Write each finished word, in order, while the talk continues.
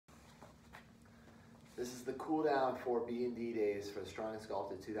This is the cool down for B&D days for the Strong and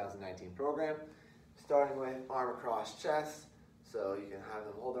Sculpted 2019 program. Starting with arm across chest. So you can have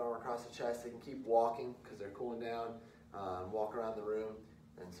them hold their arm across the chest. They can keep walking because they're cooling down. Walk around the room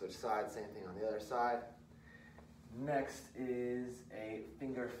and switch sides. Same thing on the other side. Next is a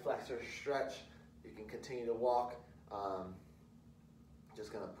finger flexor stretch. You can continue to walk.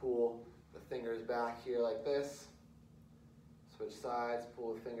 Just gonna pull the fingers back here like this. Switch sides,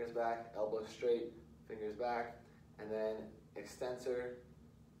 pull the fingers back, elbows straight, fingers back, and then extensor,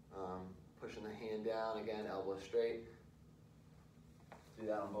 pushing the hand down again, elbow straight. Do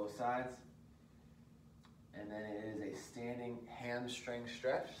that on both sides. And then it is a standing hamstring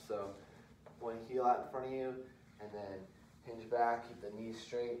stretch. So one heel out in front of you, and then hinge back, keep the knees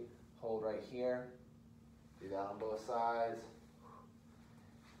straight, hold right here. Do that on both sides.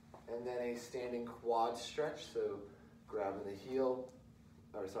 And then a standing quad stretch. So grabbing the heel,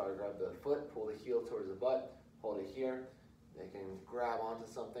 grab the foot, pull the heel towards the butt, hold it here. They can grab onto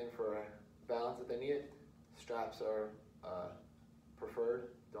something for balance if they need it. Straps are preferred.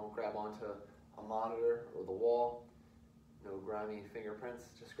 Don't grab onto a monitor or the wall. No grimy fingerprints,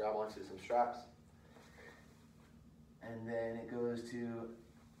 just grab onto some straps. And then it goes to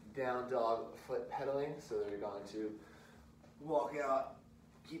down dog foot pedaling. So they're going to walk out,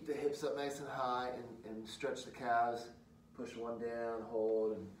 keep the hips up nice and high, and stretch the calves. Push one down,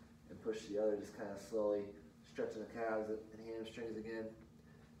 hold, and push the other, just kind of slowly stretching the calves and hamstrings again.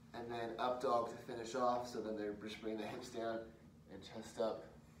 And then up dog to finish off, so then they're just bringing the hips down and chest up,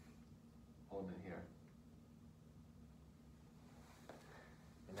 holding it here.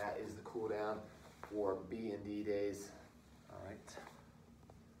 And that is the cool down for B&D days. All right.